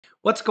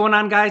What's going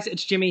on, guys?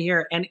 It's Jimmy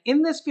here. And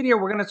in this video,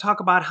 we're going to talk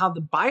about how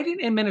the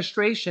Biden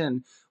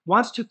administration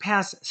wants to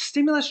pass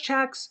stimulus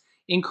checks,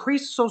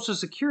 increase Social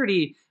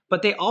Security,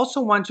 but they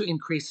also want to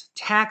increase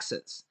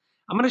taxes.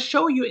 I'm going to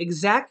show you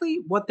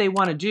exactly what they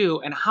want to do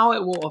and how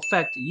it will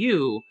affect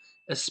you,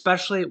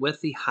 especially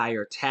with the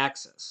higher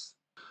taxes.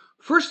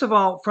 First of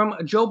all, from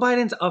Joe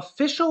Biden's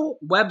official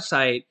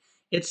website,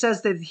 it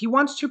says that he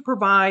wants to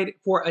provide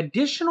for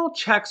additional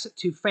checks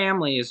to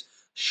families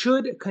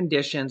should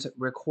conditions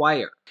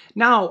require.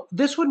 Now,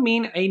 this would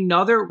mean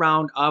another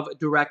round of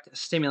direct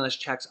stimulus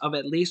checks of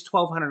at least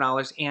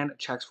 $1,200 and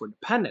checks for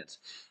dependents.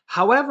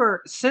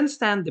 However, since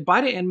then, the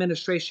Biden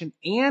administration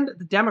and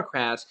the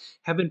Democrats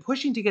have been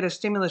pushing to get a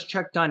stimulus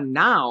check done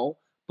now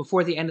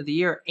before the end of the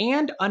year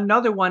and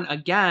another one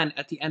again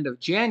at the end of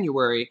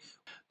January.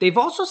 They've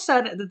also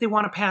said that they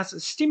want to pass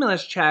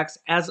stimulus checks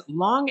as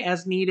long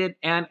as needed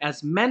and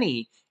as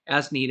many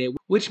as needed,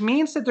 which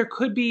means that there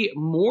could be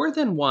more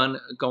than one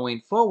going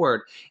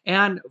forward.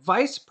 And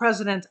Vice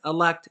President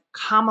elect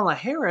Kamala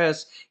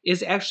Harris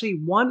is actually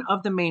one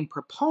of the main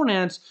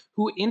proponents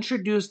who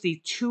introduced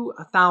the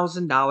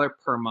 $2,000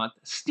 per month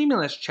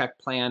stimulus check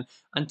plan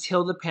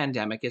until the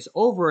pandemic is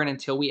over and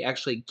until we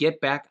actually get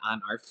back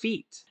on our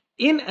feet.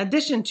 In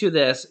addition to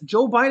this,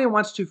 Joe Biden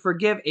wants to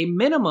forgive a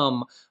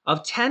minimum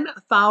of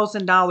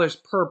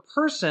 $10,000 per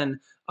person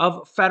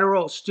of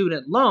federal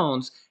student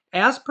loans,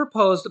 as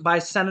proposed by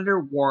Senator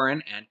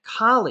Warren and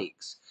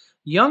colleagues.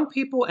 Young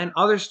people and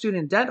other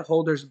student debt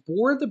holders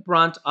bore the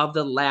brunt of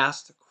the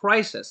last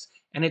crisis,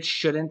 and it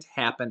shouldn't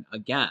happen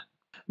again.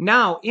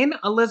 Now, in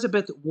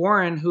Elizabeth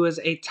Warren, who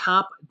is a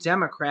top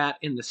Democrat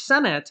in the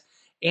Senate,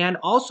 and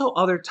also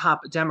other top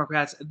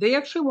Democrats, they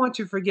actually want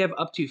to forgive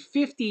up to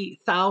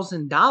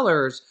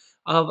 $50,000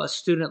 of a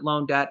student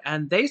loan debt.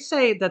 And they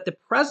say that the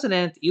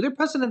president, either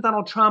President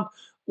Donald Trump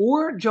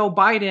or Joe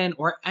Biden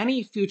or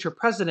any future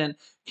president,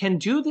 can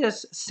do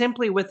this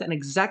simply with an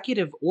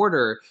executive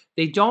order.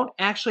 They don't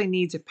actually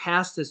need to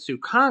pass this through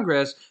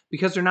Congress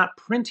because they're not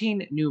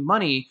printing new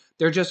money.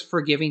 They're just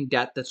forgiving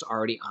debt that's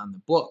already on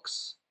the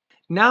books.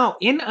 Now,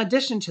 in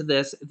addition to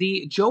this,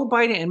 the Joe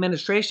Biden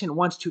administration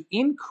wants to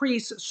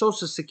increase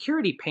Social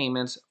Security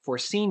payments for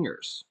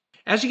seniors.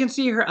 As you can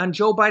see here on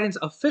Joe Biden's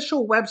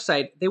official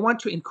website, they want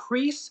to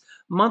increase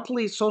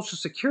monthly Social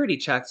Security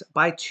checks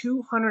by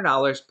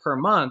 $200 per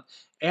month,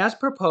 as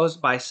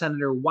proposed by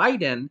Senator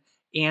Wyden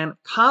and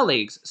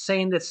colleagues,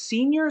 saying that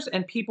seniors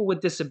and people with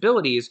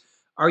disabilities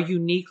are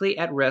uniquely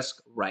at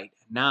risk right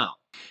now.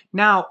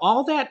 Now,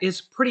 all that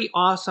is pretty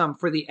awesome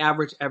for the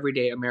average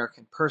everyday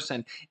American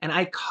person. And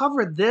I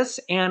covered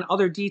this and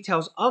other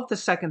details of the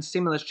second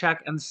stimulus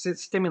check and the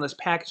stimulus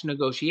package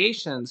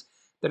negotiations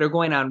that are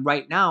going on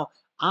right now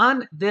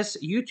on this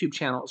YouTube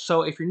channel.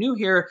 So if you're new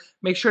here,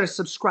 make sure to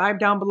subscribe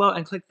down below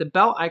and click the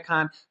bell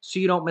icon so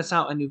you don't miss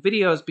out on new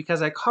videos,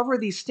 because I cover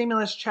these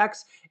stimulus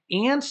checks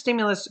and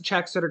stimulus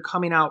checks that are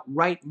coming out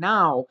right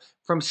now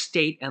from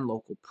state and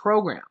local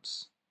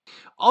programs.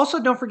 Also,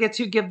 don't forget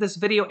to give this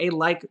video a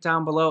like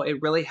down below.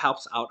 It really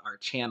helps out our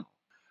channel.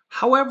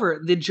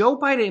 However, the Joe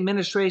Biden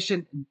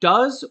administration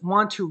does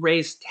want to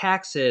raise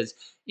taxes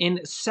in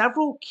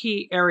several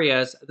key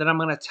areas that I'm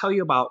going to tell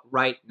you about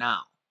right now.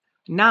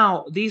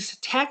 Now, these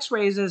tax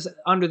raises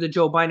under the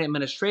Joe Biden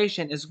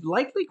administration is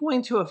likely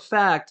going to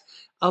affect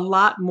a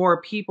lot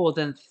more people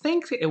than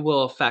think it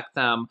will affect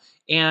them,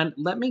 and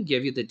let me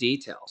give you the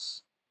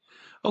details.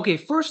 Okay,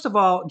 first of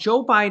all,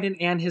 Joe Biden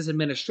and his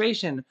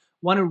administration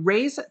want to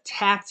raise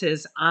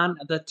taxes on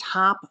the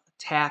top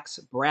tax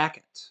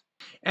bracket.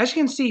 As you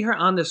can see here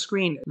on the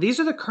screen, these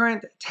are the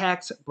current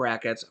tax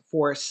brackets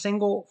for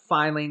single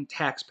filing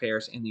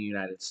taxpayers in the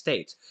United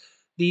States.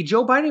 The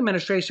Joe Biden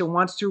administration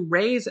wants to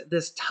raise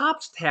this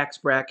top tax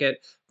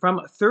bracket from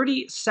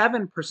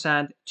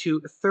 37%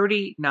 to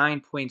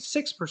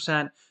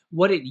 39.6%,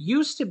 what it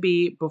used to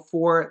be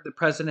before the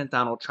President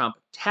Donald Trump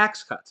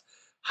tax cuts.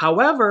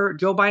 However,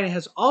 Joe Biden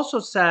has also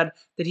said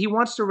that he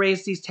wants to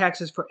raise these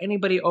taxes for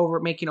anybody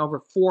making over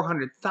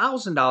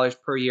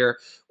 $400,000 per year,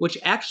 which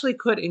actually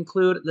could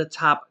include the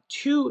top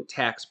two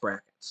tax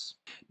brackets.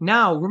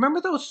 Now,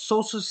 remember those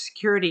Social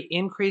Security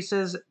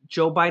increases?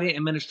 Joe Biden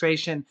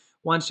administration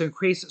wants to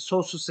increase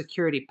Social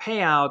Security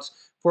payouts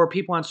for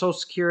people on Social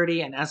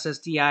Security and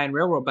SSDI and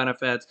railroad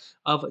benefits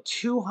of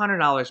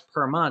 $200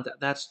 per month.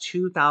 That's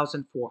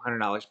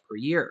 $2,400 per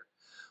year.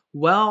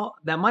 Well,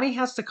 that money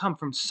has to come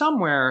from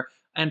somewhere,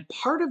 and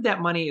part of that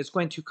money is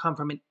going to come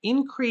from an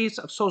increase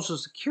of Social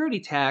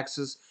Security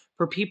taxes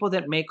for people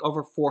that make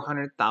over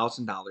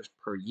 $400,000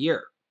 per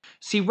year.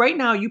 See, right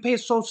now you pay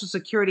Social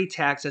Security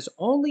taxes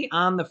only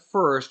on the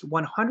first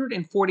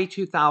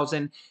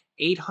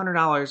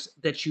 $142,800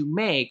 that you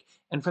make,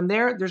 and from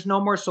there, there's no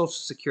more Social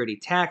Security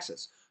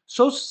taxes.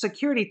 Social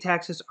Security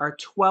taxes are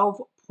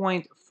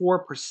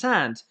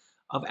 12.4%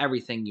 of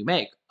everything you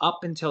make, up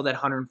until that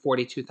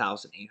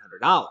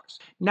 $142,800.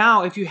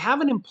 Now, if you have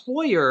an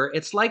employer,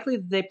 it's likely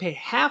that they pay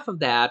half of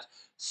that,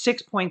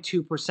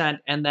 6.2%,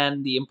 and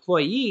then the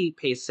employee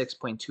pays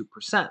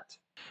 6.2%.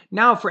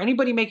 Now, for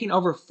anybody making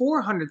over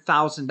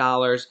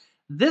 $400,000,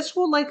 this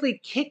will likely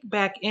kick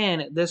back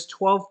in this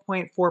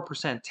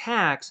 12.4%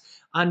 tax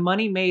on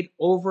money made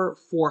over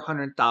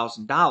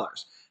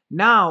 $400,000.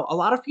 Now, a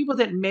lot of people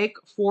that make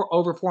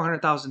over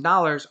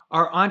 $400,000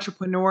 are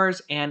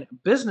entrepreneurs and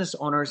business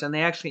owners, and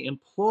they actually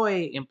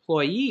employ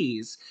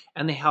employees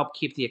and they help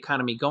keep the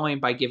economy going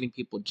by giving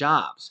people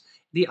jobs.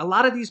 A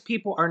lot of these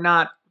people are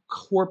not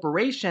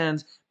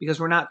corporations because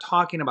we're not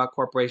talking about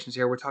corporations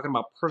here. We're talking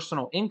about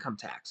personal income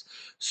tax.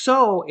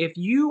 So if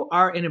you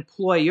are an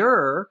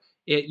employer,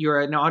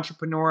 you're an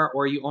entrepreneur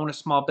or you own a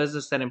small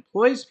business that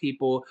employs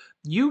people,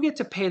 you get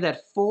to pay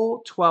that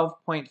full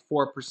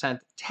 12.4%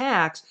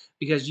 tax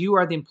because you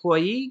are the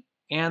employee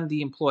and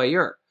the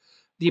employer.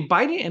 The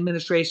Biden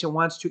administration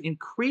wants to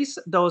increase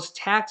those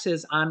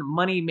taxes on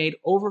money made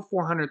over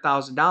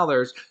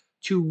 $400,000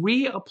 to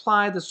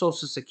reapply the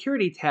Social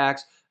Security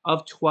tax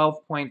of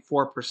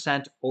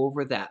 12.4%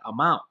 over that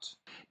amount.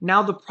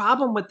 Now, the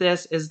problem with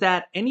this is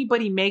that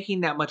anybody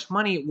making that much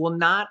money will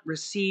not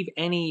receive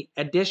any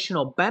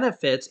additional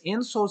benefits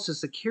in Social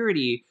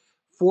Security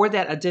for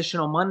that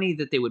additional money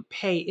that they would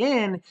pay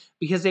in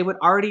because they would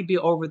already be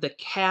over the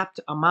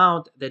capped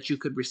amount that you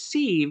could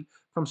receive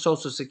from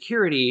Social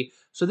Security.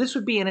 So this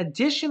would be an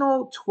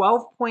additional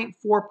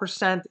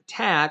 12.4%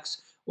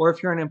 tax, or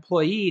if you're an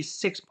employee,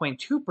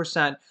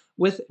 6.2%,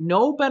 with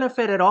no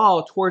benefit at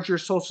all towards your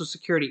Social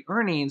Security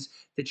earnings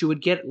that you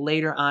would get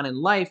later on in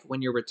life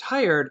when you're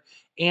retired.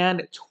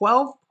 And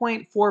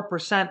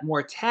 12.4%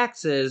 more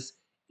taxes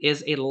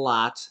is a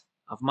lot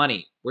of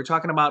money. We're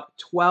talking about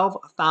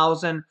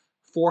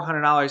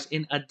 $12,400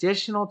 in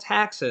additional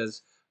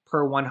taxes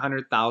per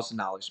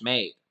 $100,000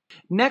 made.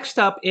 Next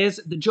up is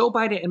the Joe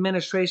Biden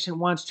administration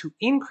wants to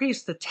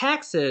increase the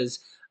taxes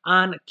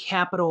on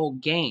capital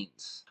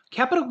gains.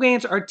 Capital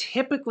gains are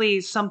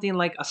typically something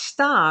like a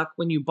stock.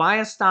 When you buy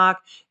a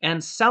stock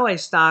and sell a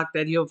stock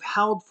that you have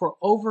held for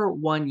over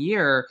 1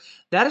 year,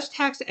 that is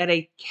taxed at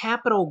a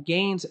capital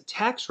gains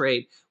tax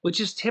rate, which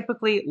is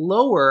typically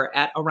lower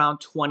at around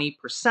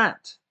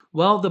 20%.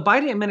 Well, the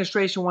Biden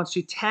administration wants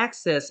to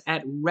tax this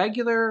at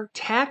regular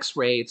tax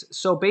rates.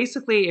 So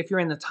basically, if you're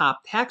in the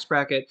top tax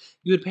bracket,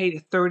 you would pay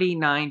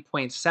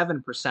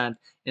 39.7%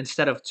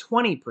 instead of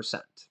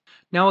 20%.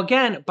 Now,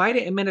 again,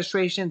 Biden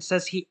administration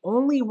says he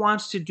only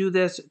wants to do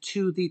this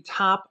to the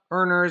top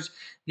earners,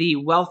 the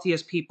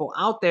wealthiest people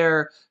out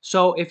there.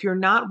 So if you're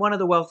not one of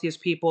the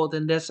wealthiest people,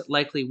 then this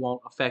likely won't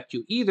affect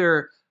you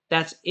either.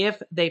 That's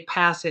if they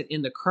pass it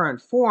in the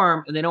current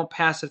form and they don't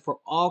pass it for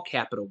all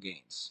capital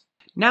gains.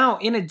 Now,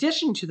 in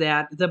addition to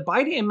that, the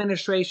Biden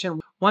administration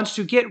wants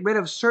to get rid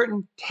of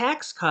certain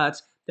tax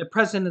cuts that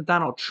President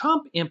Donald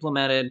Trump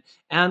implemented.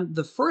 And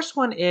the first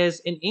one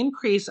is an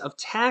increase of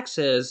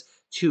taxes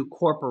to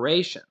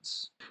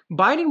corporations.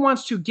 Biden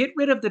wants to get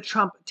rid of the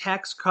Trump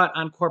tax cut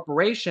on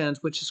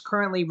corporations, which is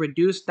currently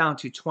reduced down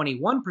to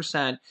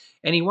 21%,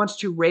 and he wants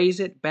to raise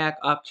it back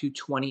up to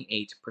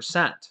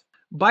 28%.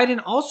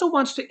 Biden also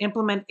wants to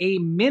implement a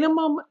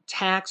minimum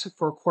tax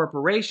for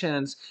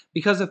corporations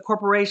because of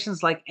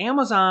corporations like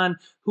Amazon,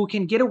 who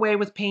can get away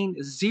with paying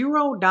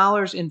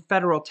 $0 in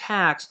federal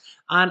tax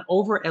on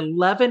over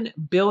 $11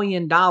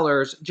 billion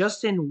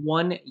just in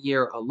 1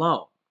 year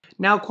alone.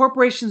 Now,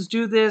 corporations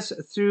do this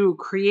through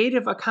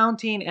creative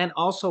accounting and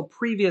also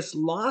previous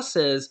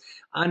losses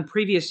on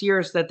previous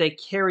years that they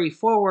carry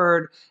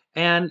forward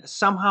and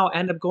somehow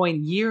end up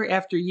going year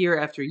after year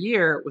after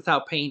year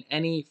without paying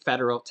any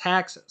federal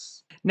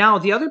taxes. Now,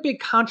 the other big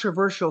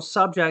controversial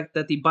subject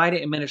that the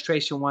Biden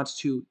administration wants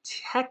to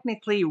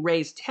technically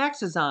raise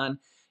taxes on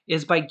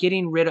is by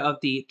getting rid of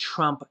the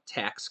Trump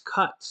tax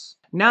cuts.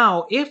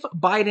 Now, if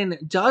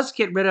Biden does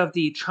get rid of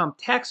the Trump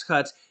tax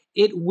cuts,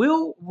 it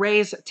will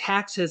raise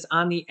taxes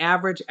on the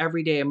average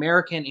everyday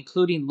American,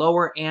 including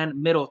lower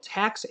and middle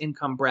tax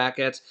income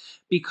brackets,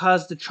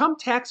 because the Trump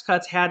tax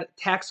cuts had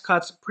tax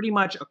cuts pretty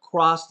much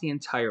across the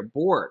entire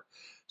board.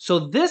 So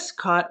this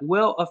cut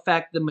will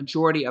affect the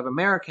majority of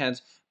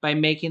Americans by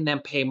making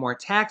them pay more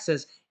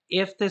taxes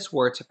if this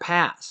were to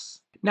pass.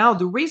 Now,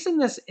 the reason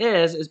this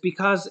is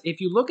because if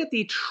you look at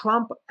the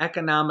Trump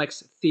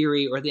economics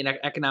theory or the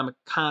economic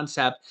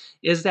concept,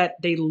 is that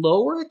they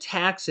lower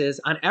taxes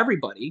on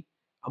everybody,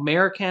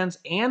 Americans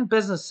and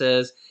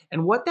businesses.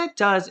 And what that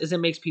does is it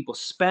makes people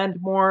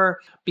spend more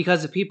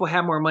because if people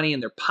have more money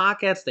in their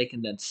pockets, they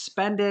can then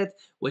spend it,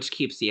 which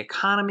keeps the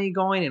economy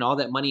going. And all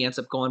that money ends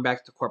up going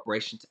back to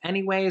corporations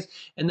anyways.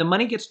 And the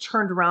money gets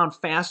turned around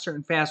faster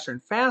and faster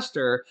and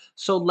faster.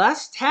 So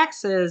less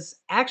taxes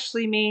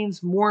actually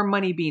means more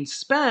money being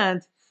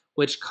spent,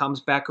 which comes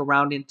back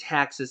around in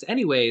taxes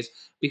anyways,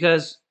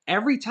 because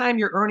every time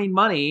you're earning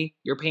money,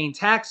 you're paying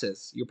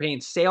taxes. You're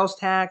paying sales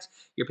tax,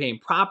 you're paying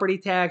property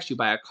tax, you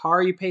buy a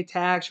car, you pay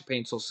tax, you're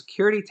paying Social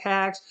Security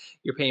tax,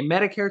 you're paying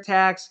Medicare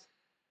tax.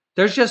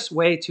 There's just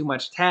way too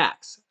much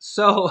tax.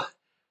 So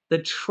the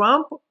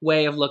Trump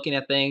way of looking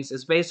at things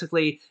is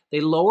basically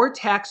they lower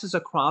taxes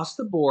across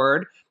the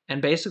board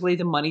and basically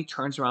the money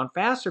turns around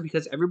faster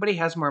because everybody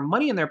has more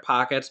money in their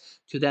pockets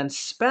to then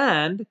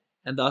spend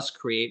and thus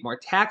create more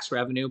tax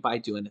revenue by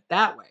doing it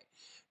that way.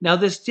 Now,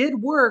 this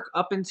did work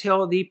up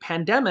until the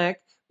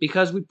pandemic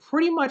because we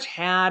pretty much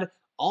had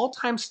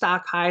all-time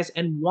stock highs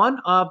and one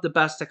of the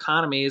best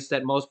economies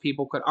that most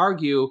people could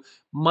argue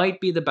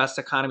might be the best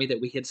economy that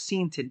we had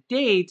seen to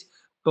date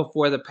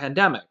before the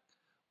pandemic.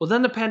 Well,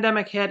 then the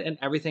pandemic hit and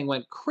everything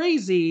went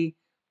crazy,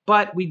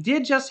 but we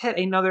did just hit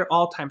another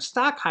all-time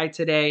stock high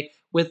today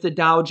with the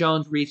Dow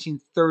Jones reaching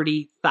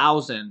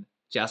 30,000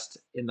 just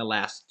in the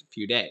last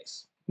few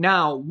days.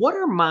 Now, what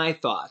are my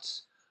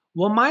thoughts?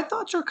 Well, my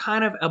thoughts are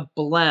kind of a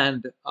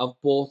blend of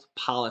both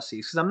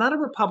policies because I'm not a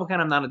Republican,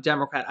 I'm not a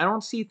Democrat. I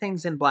don't see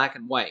things in black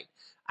and white.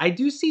 I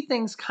do see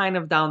things kind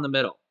of down the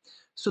middle.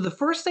 So the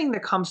first thing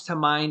that comes to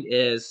mind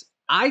is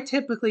I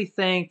typically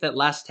think that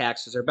less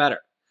taxes are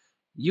better.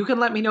 You can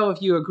let me know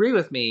if you agree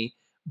with me,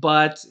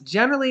 but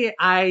generally,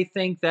 I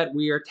think that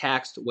we are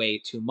taxed way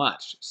too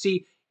much.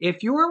 See,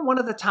 if you're one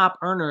of the top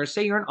earners,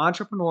 say you're an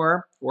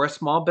entrepreneur or a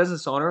small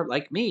business owner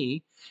like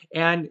me,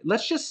 and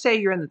let's just say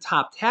you're in the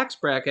top tax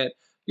bracket,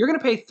 you're going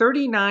to pay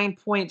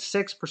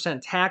 39.6%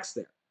 tax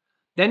there.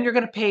 Then you're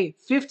going to pay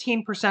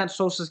 15%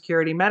 Social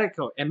Security,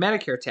 Medicaid, and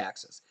Medicare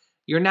taxes.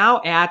 You're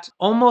now at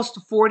almost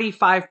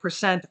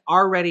 45%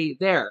 already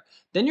there.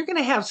 Then you're going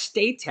to have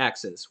state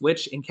taxes,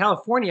 which in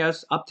California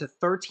is up to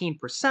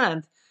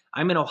 13%.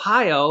 I'm in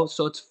Ohio,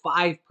 so it's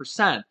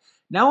 5%.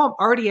 Now I'm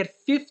already at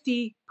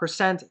 50%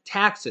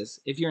 taxes.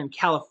 If you're in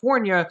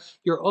California,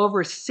 you're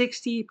over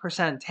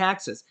 60%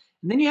 taxes.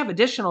 And then you have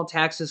additional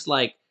taxes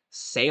like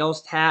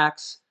sales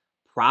tax,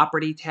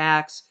 property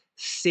tax,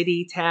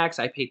 city tax.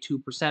 I pay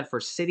 2% for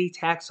city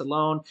tax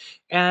alone.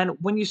 And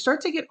when you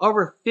start to get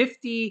over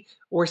 50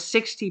 or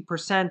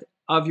 60%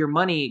 of your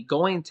money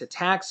going to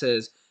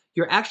taxes,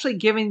 you're actually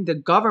giving the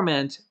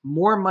government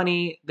more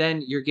money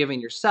than you're giving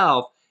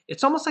yourself.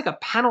 It's almost like a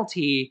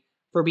penalty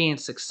for being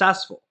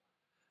successful.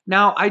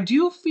 Now, I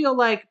do feel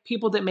like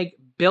people that make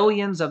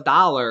billions of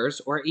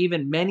dollars or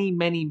even many,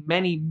 many,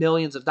 many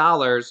millions of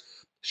dollars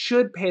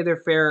should pay their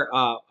fair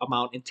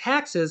amount in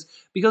taxes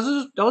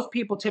because those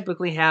people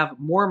typically have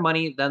more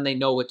money than they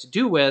know what to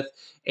do with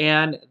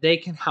and they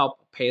can help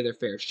pay their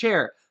fair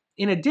share.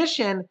 In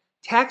addition,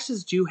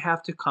 taxes do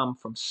have to come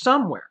from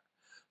somewhere.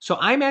 So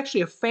I'm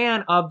actually a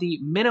fan of the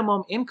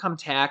minimum income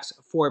tax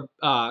for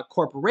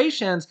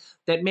corporations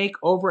that make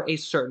over a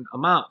certain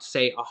amount,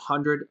 say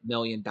 $100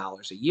 million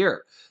a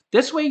year.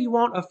 This way, you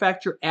won't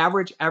affect your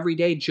average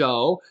everyday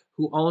Joe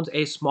who owns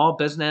a small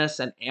business,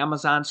 an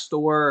Amazon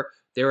store,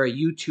 they're a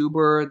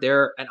YouTuber,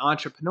 they're an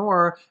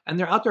entrepreneur, and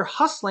they're out there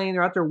hustling,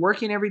 they're out there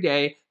working every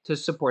day to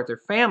support their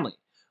family.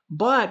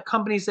 But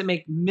companies that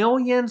make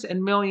millions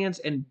and millions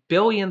and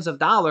billions of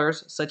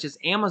dollars, such as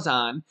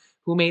Amazon,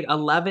 who made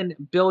 $11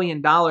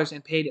 billion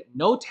and paid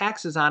no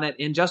taxes on it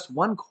in just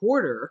one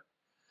quarter,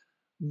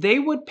 they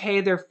would pay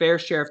their fair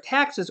share of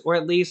taxes, or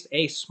at least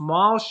a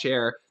small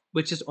share,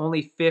 which is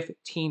only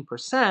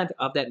 15%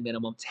 of that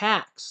minimum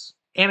tax.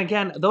 And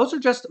again, those are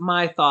just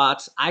my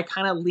thoughts. I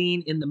kind of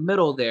lean in the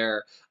middle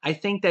there. I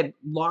think that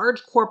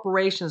large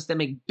corporations that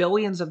make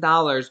billions of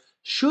dollars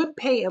should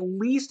pay at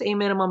least a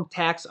minimum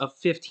tax of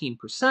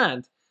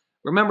 15%.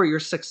 Remember, your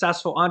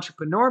successful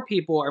entrepreneur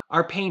people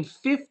are paying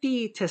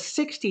 50 to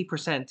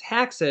 60%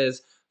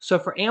 taxes. So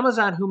for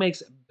Amazon, who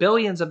makes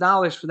billions of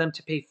dollars, for them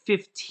to pay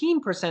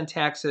 15%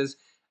 taxes,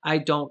 I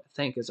don't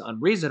think is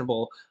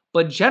unreasonable.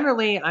 But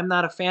generally, I'm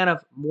not a fan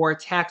of more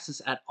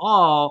taxes at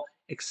all,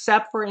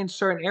 except for in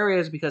certain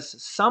areas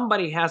because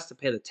somebody has to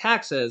pay the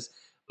taxes.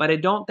 But I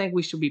don't think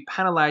we should be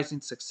penalizing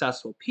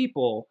successful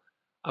people.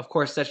 Of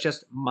course, that's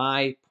just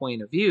my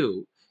point of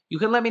view. You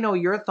can let me know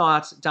your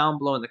thoughts down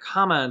below in the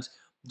comments.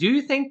 Do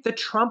you think the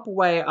Trump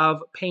way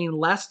of paying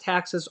less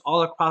taxes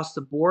all across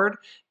the board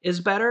is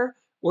better?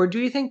 Or do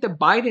you think the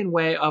Biden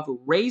way of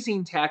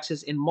raising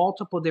taxes in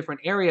multiple different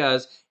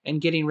areas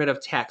and getting rid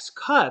of tax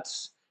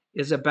cuts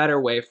is a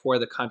better way for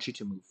the country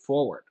to move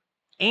forward?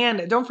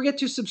 And don't forget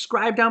to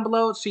subscribe down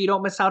below so you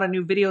don't miss out on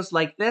new videos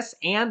like this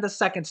and the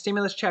second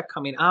stimulus check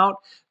coming out.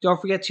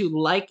 Don't forget to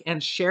like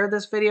and share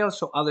this video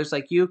so others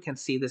like you can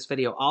see this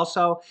video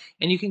also.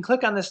 And you can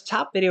click on this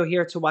top video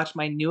here to watch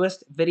my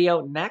newest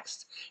video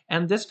next.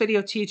 And this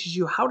video teaches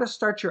you how to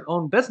start your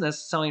own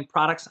business selling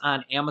products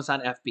on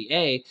Amazon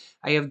FBA.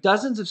 I have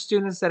dozens of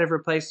students that have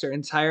replaced their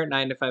entire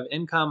 9-to-5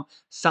 income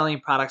selling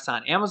products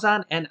on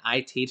Amazon, and I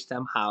teach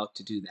them how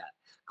to do that.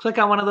 Click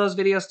on one of those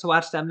videos to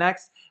watch them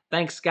next.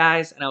 Thanks,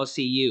 guys, and I will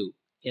see you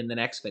in the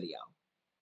next video.